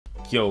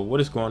Yo,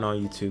 what is going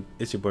on YouTube?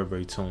 It's your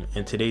boy Tone.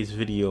 In today's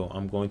video,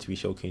 I'm going to be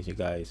showcasing you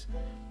guys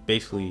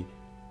basically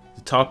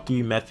the top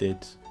 3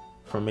 methods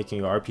for making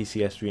your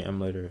Rpcs3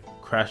 emulator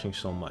crashing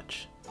so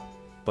much.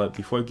 But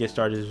before we get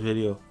started this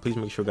video, please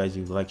make sure guys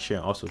you like, share,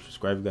 and also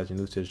subscribe if you guys are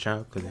new to the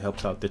channel because it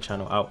helps out the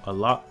channel out a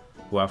lot.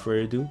 Without further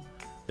ado,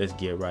 let's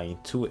get right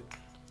into it.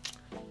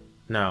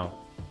 Now,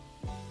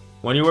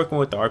 when you're working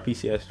with the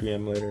Rpcs3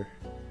 emulator,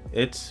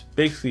 it's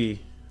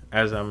basically,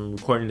 as I'm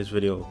recording this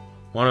video,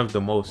 one of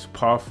the most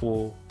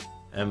powerful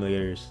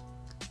emulators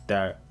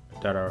that's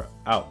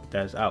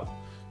out.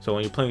 So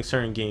when you're playing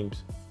certain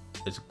games,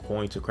 it's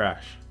going to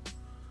crash,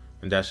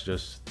 and that's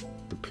just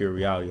the pure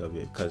reality of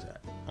it, because the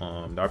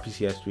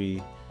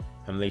Rpcs3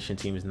 emulation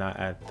team is not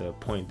at the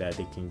point that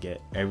they can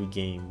get every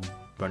game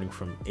running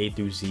from A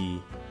through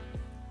Z,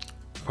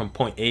 from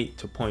point A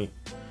to point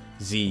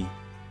Z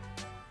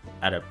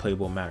at a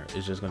playable manner.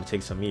 It's just going to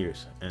take some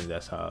years, and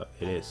that's how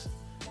it is.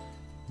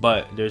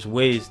 But there's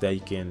ways that you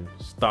can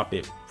stop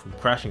it from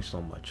crashing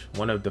so much.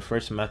 One of the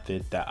first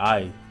methods that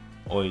I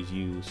always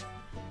use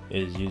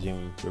is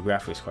using your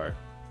graphics card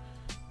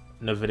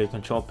in the video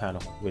control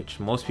panel, which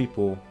most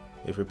people,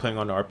 if you're playing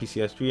on the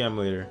Rpcs3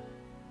 emulator,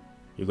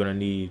 you're going to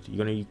be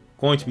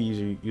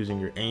using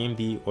your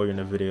AMD or your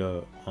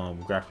NVIDIA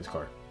graphics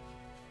card.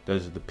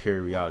 Those are the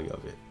pure reality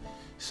of it.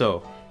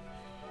 So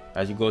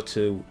as you go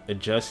to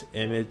adjust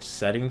image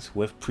settings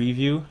with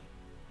preview,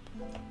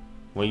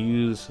 when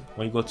you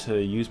go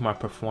to use my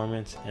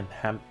performance and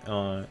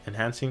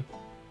enhancing,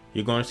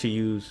 you're going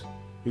to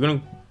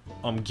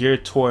gear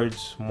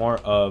towards more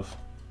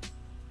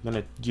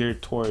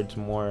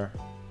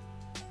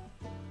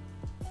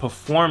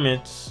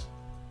performance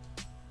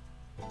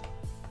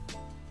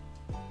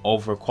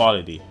over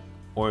quality,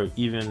 or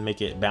even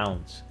make it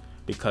balanced,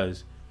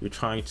 because you're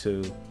trying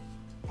to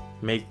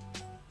make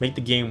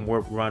the game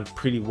run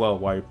pretty well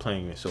while you're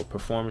playing it. So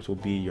performance will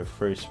be your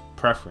first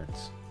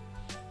preference.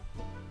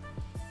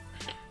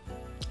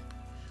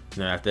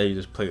 And then after that, you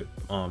just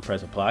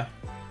press apply,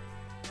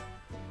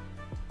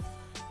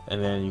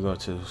 and then you go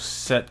to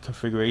set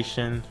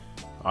configuration.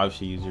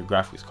 Obviously use your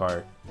graphics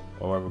card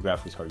or whatever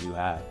graphics card you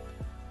have,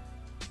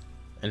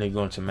 and then you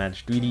go into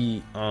manage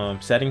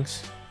 3D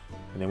settings.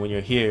 And then when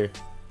you're here,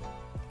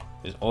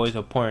 it's always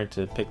important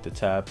to pick the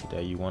tab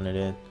that you wanted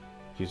in.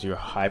 Use your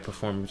high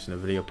performance in the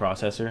video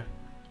processor.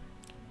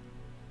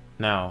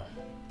 Now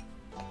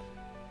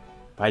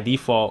by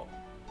default,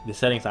 the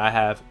settings I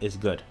have is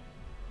good.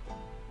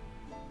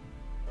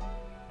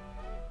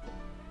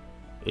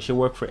 It should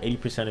work for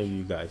 80% of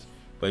you guys,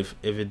 but if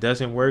it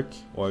doesn't work,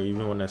 or you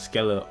even want to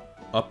scale it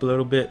up a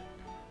little bit,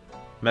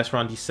 mess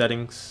around these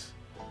settings.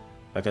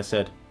 Like I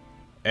said,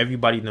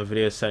 everybody in the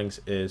video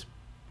settings is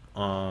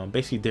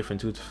basically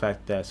different due to the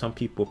fact that some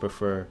people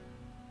prefer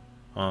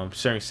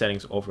certain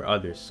settings over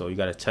others. So you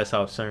got to test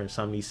out some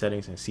of these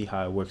settings and see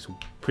how it works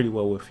pretty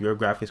well with your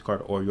graphics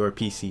card or your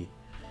PC,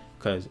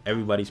 because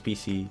everybody's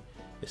PC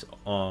is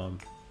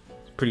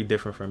pretty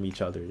different from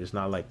each other. It's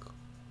not like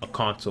a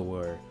console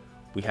where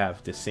we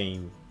have the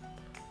same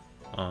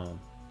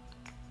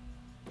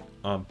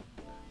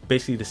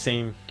basically the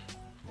same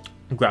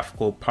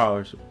graphical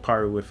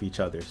power with each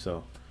other.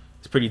 So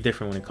it's pretty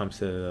different when it comes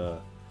to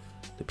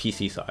the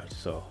PC side.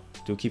 So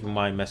do keep in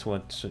mind, mess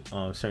with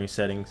certain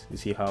settings to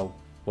see how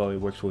well it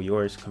works with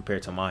yours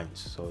compared to mine.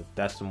 So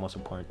that's the most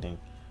important thing.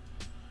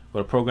 Go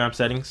to program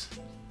settings,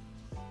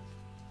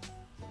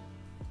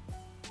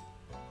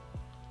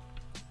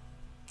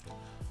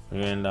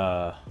 and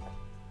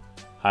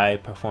high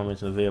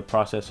performance in the video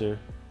processor.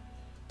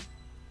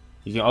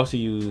 You can also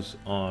use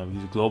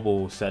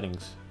global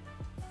settings,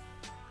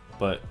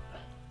 but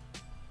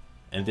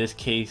in this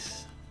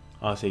case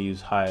I'll say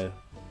use high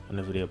on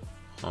the video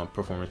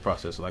performance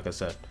processor. Like I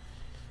said,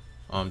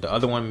 the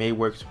other one may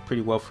work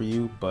pretty well for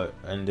you, but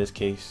in this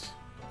case,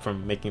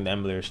 from making the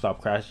emulator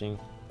stop crashing,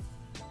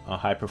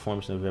 high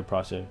performance in the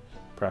video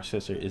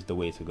processor is the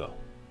way to go,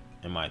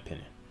 in my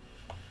opinion.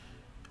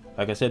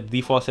 Like I said,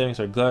 default settings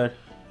are good.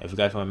 If you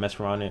guys want to mess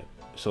around it,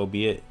 so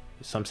be it.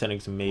 Some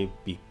settings may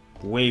be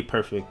way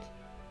perfect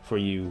for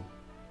you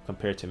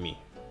compared to me.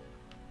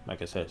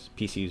 Like I said,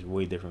 PC is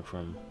way different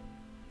from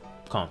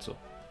console.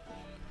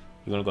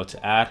 You're gonna go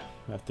to add.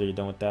 After you're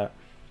done with that,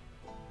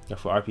 go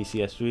for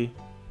Rpcs3,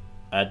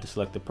 add the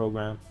selected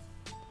program,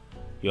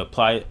 you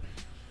apply it,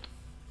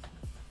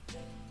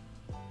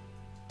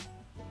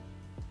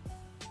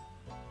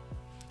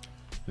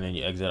 and then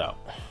you exit out.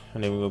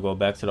 And then we will go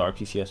back to the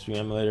Rpcs3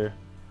 emulator.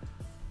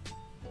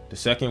 The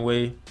second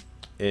way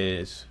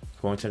is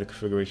going to the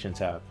configuration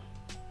tab.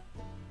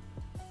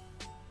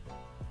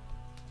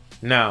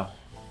 Now,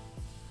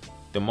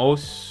 the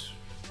most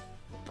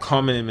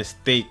common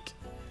mistake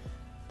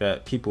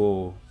that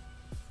people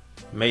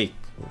make,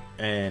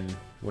 and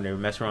when they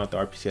mess around with the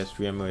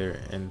Rpcs3 emulator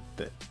and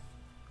that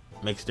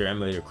makes their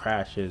emulator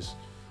crash, is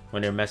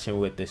when they're messing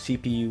with the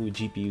CPU,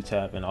 GPU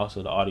tab, and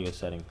also the audio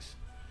settings.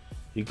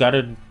 You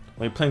gotta,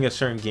 when you're playing a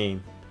certain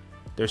game,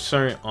 there's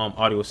certain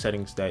audio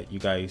settings that you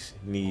guys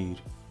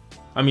need.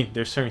 I mean,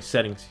 there's certain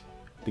settings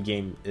the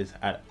game is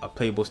at a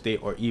playable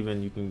state, or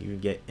even you can even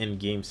get in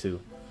game too.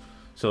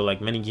 So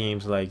like many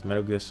games like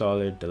Metal Gear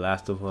Solid, The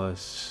Last of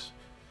Us,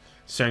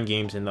 certain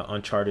games in the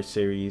Uncharted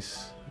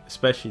series,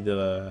 especially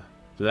the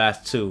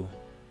last two,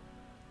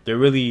 they're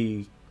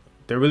really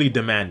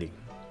demanding.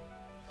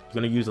 You're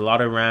gonna use a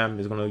lot of RAM.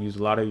 It's gonna use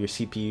a lot of your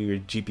CPU, your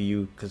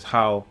GPU, because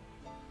how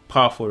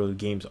powerful those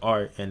games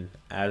are. And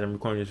as I'm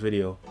recording this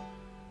video,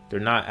 they're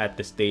not at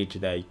the stage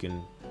that you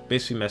can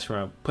basically mess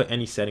around, put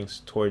any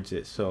settings towards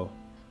it. So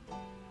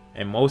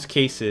in most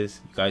cases,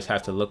 you guys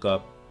have to look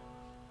up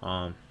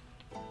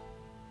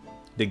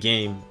the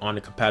game on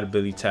the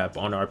compatibility tab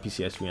on the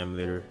Rpcs3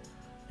 emulator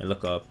and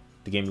look up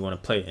the game you want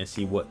to play and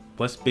see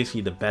what's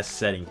basically the best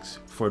settings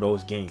for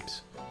those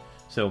games.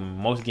 So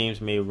most games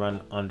may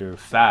run under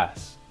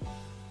fast,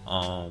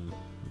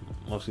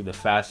 mostly the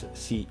fast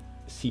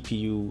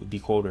CPU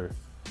decoder,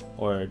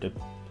 or the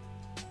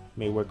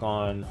may work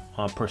on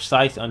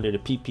precise under the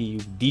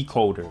PPU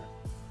decoder,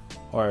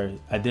 or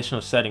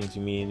additional settings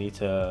you may need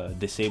to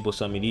disable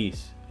some of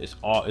these. It's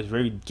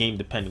very game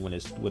dependent when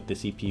it's with the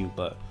CPU,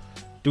 but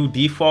through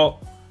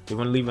default, you're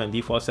going to leave it on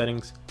default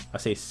settings. I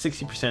say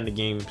 60% of the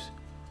games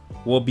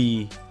will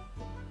be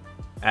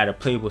at a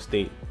playable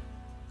state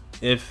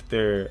if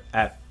they're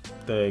at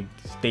the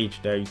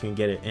stage that you can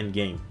get it in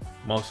game.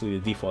 Mostly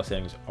the default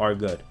settings are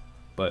good,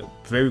 but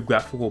very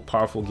graphical,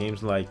 powerful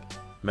games like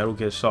Metal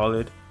Gear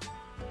Solid,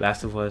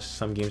 Last of Us,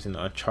 some games in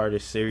the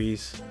Uncharted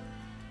series,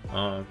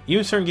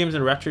 even certain games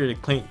in the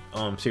Ratchet & Clank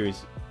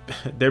series,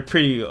 they're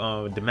pretty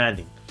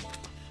demanding.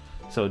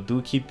 So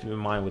do keep in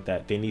mind with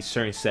that. They need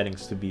certain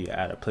settings to be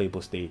at a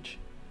playable stage,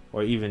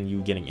 or even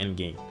you getting in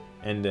game.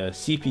 And the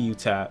CPU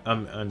tab,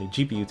 on the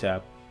GPU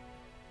tab,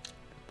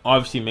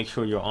 obviously make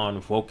sure you're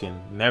on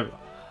Vulkan.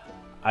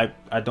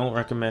 I don't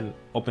recommend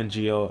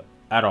OpenGL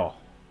at all,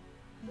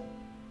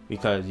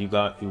 because you're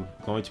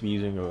going to be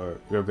using your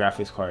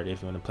graphics card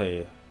if you want to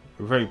play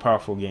very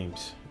powerful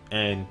games.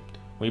 And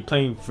when you're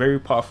playing very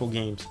powerful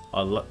games,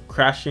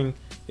 crashing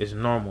is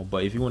normal,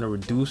 but if you want to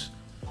reduce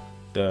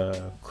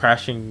the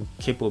crashing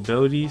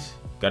capabilities,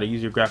 gotta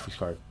use your graphics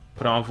card.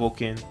 Put on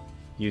Vulkan,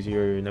 use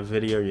your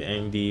NVIDIA or your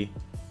AMD,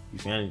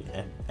 use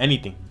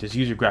anything. Just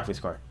use your graphics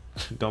card.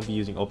 Don't be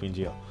using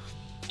OpenGL.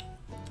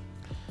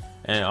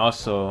 And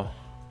also,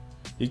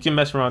 you can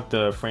mess around with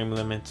the frame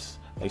limits.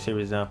 Like say for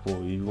example,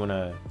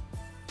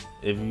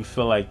 if you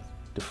feel like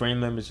the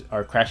frame limits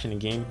are crashing the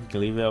game, you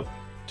can leave it up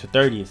to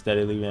 30 instead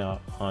of leaving it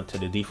onto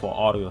the default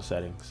audio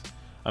settings.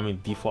 I mean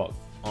default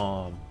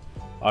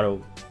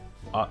auto.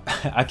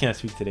 I can't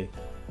speak today.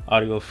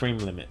 Audio frame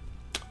limit.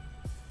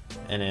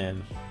 And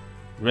then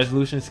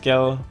resolution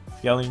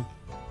scaling.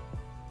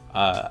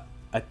 I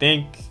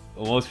think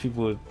most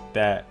people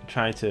that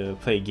trying to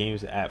play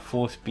games at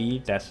full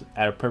speed, that's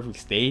at a perfect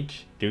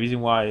stage, the reason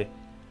why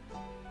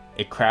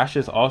it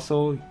crashes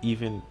also,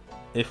 even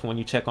if when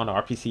you check on the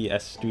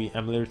Rpcs3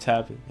 Emulator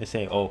tab and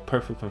say, oh,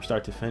 perfect from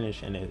start to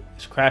finish, and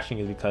it's crashing,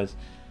 is because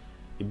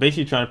you're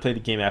basically trying to play the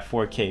game at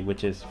 4K,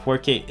 which is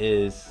 4K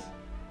is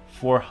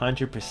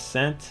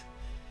 400%,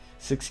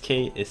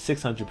 6K is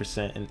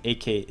 600%, and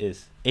 8K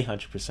is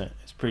 800%.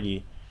 It's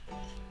pretty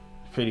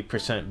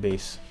percent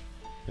based.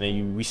 And then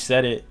you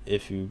reset it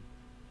if you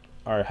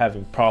are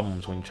having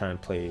problems when you're trying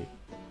to play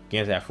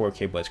games at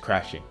 4K but it's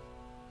crashing,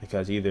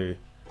 because either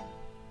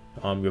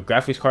your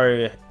graphics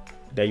card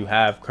that you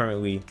have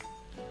currently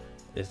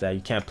is that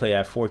you can't play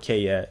at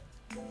 4K yet,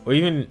 or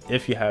even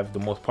if you have the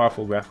most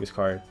powerful graphics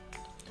card,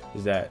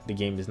 is that the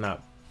game is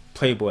not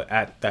playable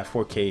at that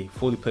 4K,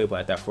 fully playable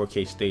at that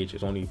 4K stage.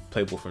 It's only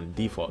playable from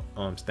the default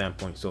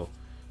standpoint. So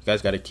you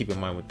guys got to keep in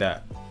mind with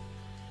that.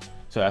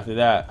 So after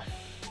that,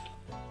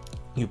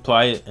 you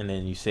apply it and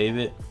then you save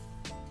it.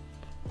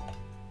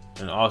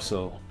 And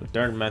also the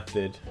third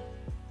method,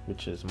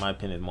 which is in my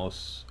opinion the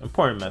most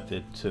important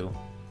method too,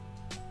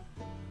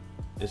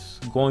 is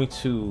going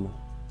to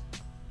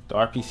the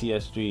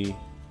Rpcs3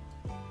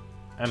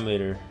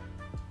 emulator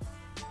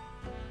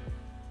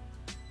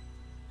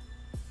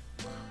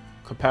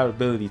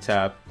compatibility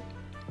tab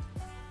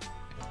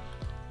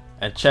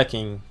and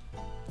checking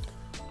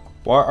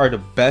what are the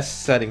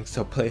best settings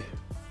to play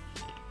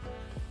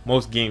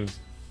most games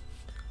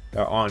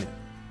that are on it.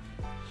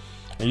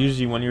 And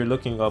usually when you're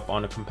looking up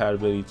on the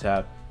compatibility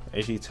tab, I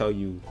actually tell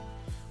you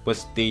what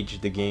stage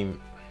the game,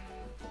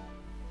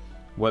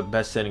 what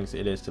best settings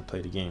it is to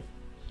play the game.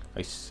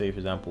 Like say for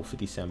example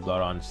 50 Cent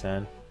Blood on the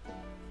Sand.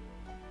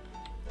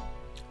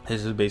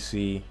 This is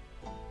basically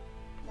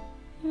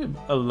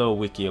a little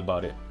wiki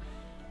about it.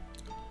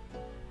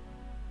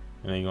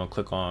 And then you're gonna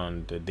click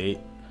on the date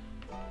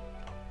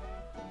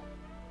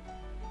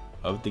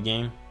of the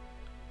game.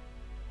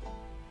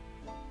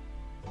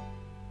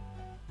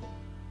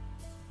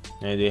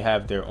 And they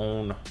have their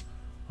own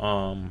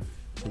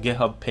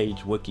GitHub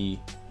page wiki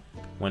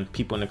when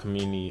people in the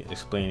community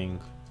explaining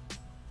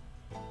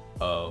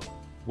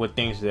what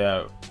things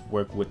that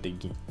work with the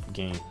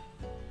game. You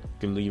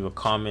can leave a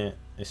comment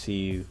and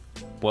see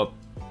what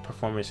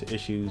performance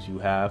issues you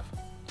have.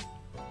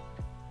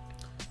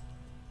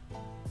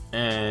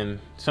 And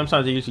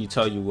sometimes they usually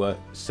tell you what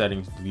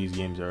settings these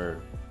games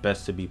are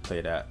best to be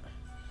played at.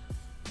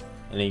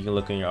 And then you can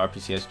look in your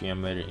Rpcs3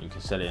 emulator and you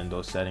can set it in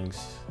those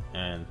settings,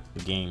 and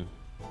the game,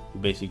 you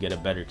basically get a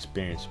better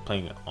experience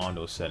playing it on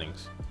those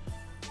settings.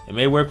 It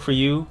may work for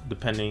you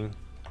depending.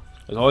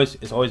 It's always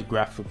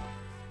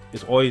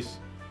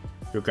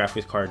your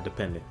graphics card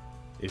dependent.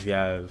 If you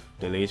have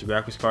the latest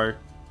graphics card,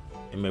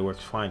 it may work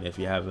fine. If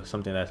you have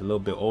something that's a little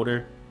bit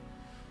older,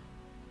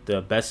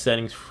 the best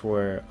settings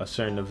for a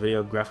certain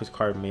video graphics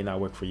card may not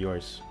work for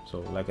yours.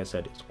 So like I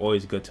said, it's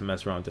always good to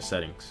mess around with the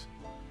settings,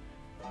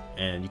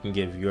 and you can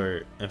give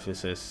your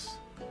emphasis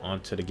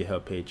onto the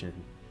GitHub page and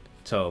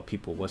tell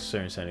people what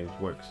certain settings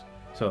works.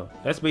 So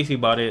that's basically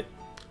about it.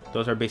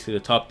 Those are basically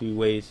the top 3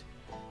 ways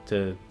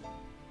to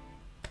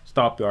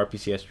stop your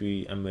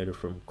Rpcs3 emulator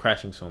from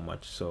crashing so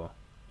much. So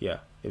yeah,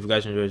 if you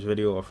guys enjoyed this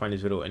video or find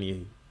this video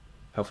any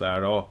helpful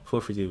at all, feel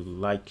free to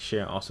like,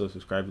 share, and also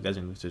subscribe if you guys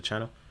are new to the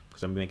channel,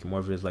 because I'm making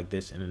more videos like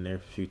this in the near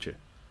future.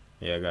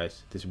 Yeah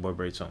guys, this is your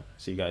boy Braidson.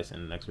 See you guys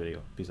in the next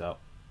video. Peace out.